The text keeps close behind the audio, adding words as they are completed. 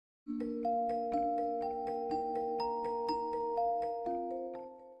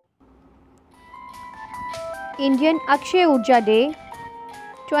Indian Akshay Urja Day,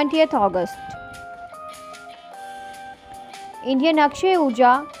 20th August. Indian Akshay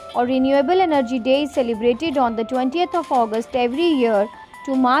Urja or Renewable Energy Day is celebrated on the 20th of August every year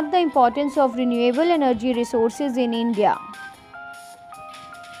to mark the importance of renewable energy resources in India.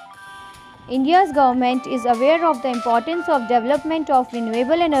 India's government is aware of the importance of development of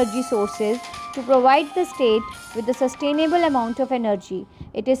renewable energy sources to provide the state with a sustainable amount of energy.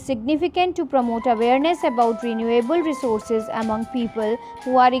 It is significant to promote awareness about renewable resources among people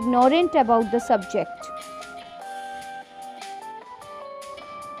who are ignorant about the subject.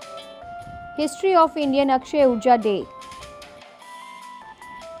 History of Indian Akshay Urja Day.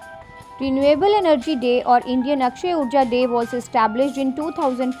 Renewable Energy Day or Indian Akshay Urja Day was established in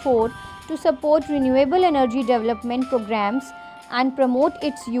 2004 to support renewable energy development programs and promote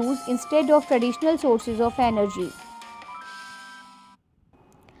its use instead of traditional sources of energy.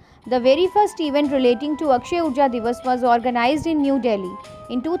 The very first event relating to Akshay Urja Diwas was organized in New Delhi.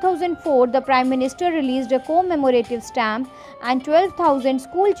 In 2004, the Prime Minister released a commemorative stamp and 12,000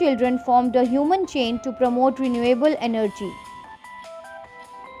 school children formed a human chain to promote renewable energy.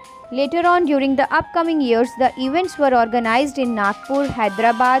 Later on, during the upcoming years, the events were organized in Nagpur,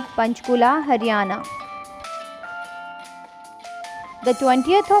 Hyderabad, Panchkula, Haryana. The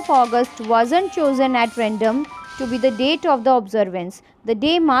 20th of August wasn't chosen at random to be the date of the observance. The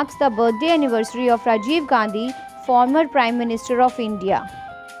day marks the birthday anniversary of Rajiv Gandhi, former Prime Minister of India.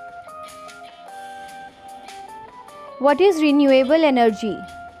 What is renewable energy?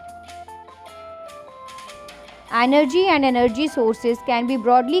 Energy and energy sources can be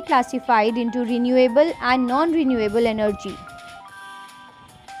broadly classified into renewable and non-renewable energy.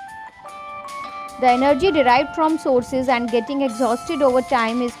 The energy derived from sources and getting exhausted over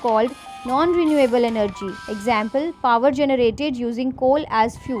time is called non-renewable energy. Example, power generated using coal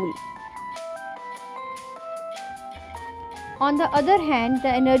as fuel. On the other hand, the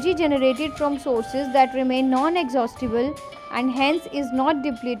energy generated from sources that remain non-exhaustible and hence is not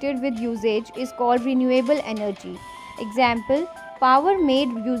depleted with usage is called renewable energy. Example, power made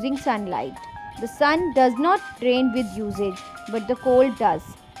using sunlight. The sun does not drain with usage, but the coal does.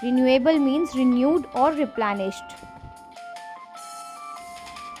 Renewable means renewed or replenished.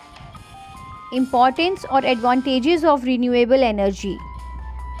 Importance or advantages of renewable energy.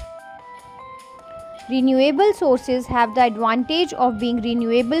 Renewable sources have the advantage of being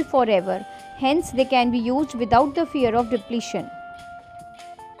renewable forever. Hence, they can be used without the fear of depletion.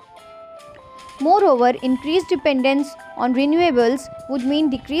 Moreover, increased dependence on renewables would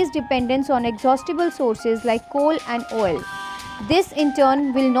mean decreased dependence on exhaustible sources like coal and oil. This in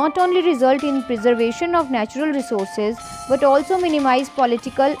turn will not only result in preservation of natural resources but also minimize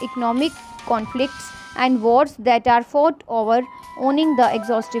political, economic conflicts and wars that are fought over owning the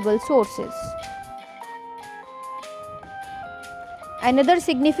exhaustible sources. Another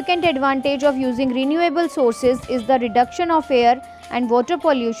significant advantage of using renewable sources is the reduction of air and water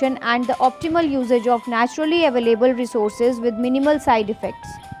pollution and the optimal usage of naturally available resources with minimal side effects.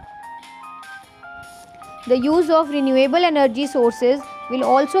 The use of renewable energy sources will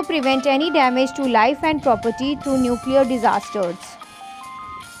also prevent any damage to life and property through nuclear disasters.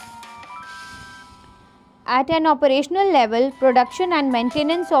 At an operational level, production and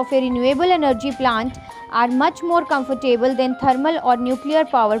maintenance of a renewable energy plant are much more comfortable than thermal or nuclear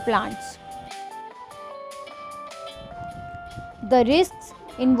power plants. The risks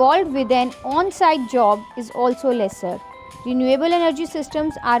involved with an on-site job is also lesser. Renewable energy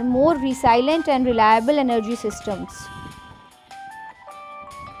systems are more resilient and reliable energy systems.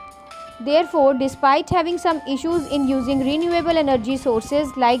 Therefore, despite having some issues in using renewable energy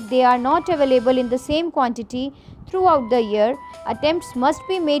sources like they are not available in the same quantity throughout the year, attempts must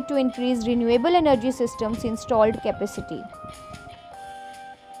be made to increase renewable energy systems' installed capacity.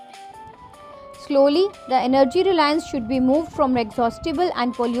 Slowly, the energy reliance should be moved from exhaustible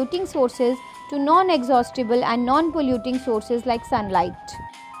and polluting sources to non-exhaustible and non-polluting sources like sunlight.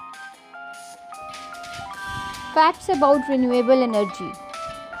 Facts about renewable energy.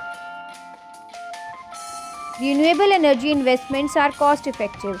 Renewable energy investments are cost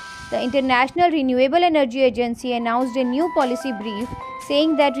effective. The International Renewable Energy Agency announced a new policy brief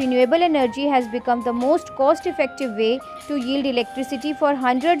saying that renewable energy has become the most cost effective way to yield electricity for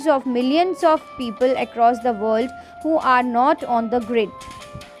hundreds of millions of people across the world who are not on the grid.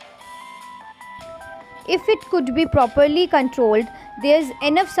 If it could be properly controlled, there is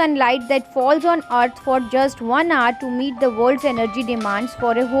enough sunlight that falls on Earth for just 1 hour to meet the world's energy demands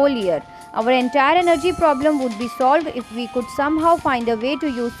for a whole year. Our entire energy problem would be solved if we could somehow find a way to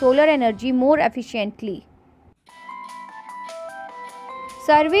use solar energy more efficiently.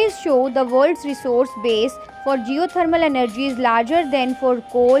 Surveys show the world's resource base for geothermal energy is larger than for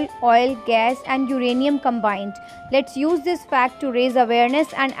coal, oil, gas, and uranium combined. Let's use this fact to raise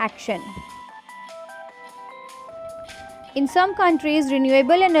awareness and action. In some countries,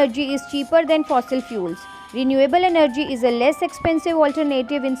 renewable energy is cheaper than fossil fuels. Renewable energy is a less expensive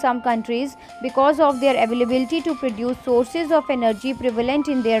alternative in some countries because of their availability to produce sources of energy prevalent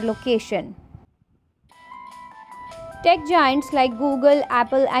in their location. Tech giants like Google,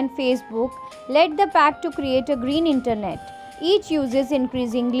 Apple, and Facebook led the pack to create a green internet. Each uses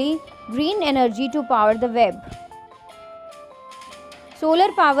increasingly green energy to power the web.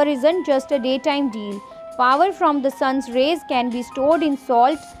 Solar power isn't just a daytime deal. Power from the sun's rays can be stored in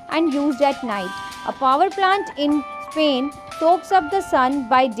salt and used at night. A power plant in Spain soaks up the sun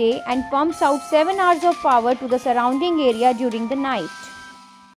by day and pumps out 7 hours of power to the surrounding area during the night.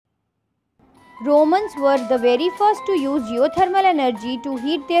 Romans were the very first to use geothermal energy to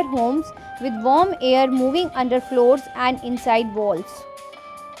heat their homes with warm air moving under floors and inside walls.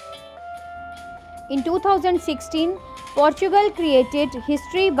 In 2016, Portugal created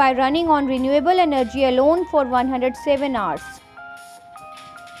history by running on renewable energy alone for 107 hours.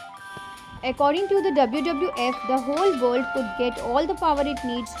 According to the WWF, the whole world could get all the power it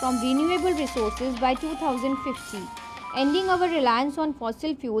needs from renewable resources by 2050. Ending our reliance on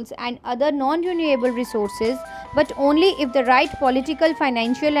fossil fuels and other non-renewable resources, but only if the right political,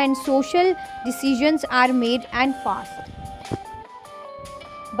 financial, and social decisions are made and fast.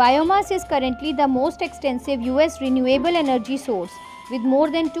 Biomass is currently the most extensive US renewable energy source, with more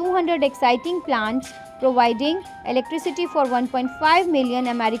than 200 exciting plants providing electricity for 1.5 million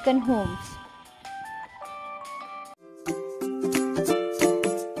American homes.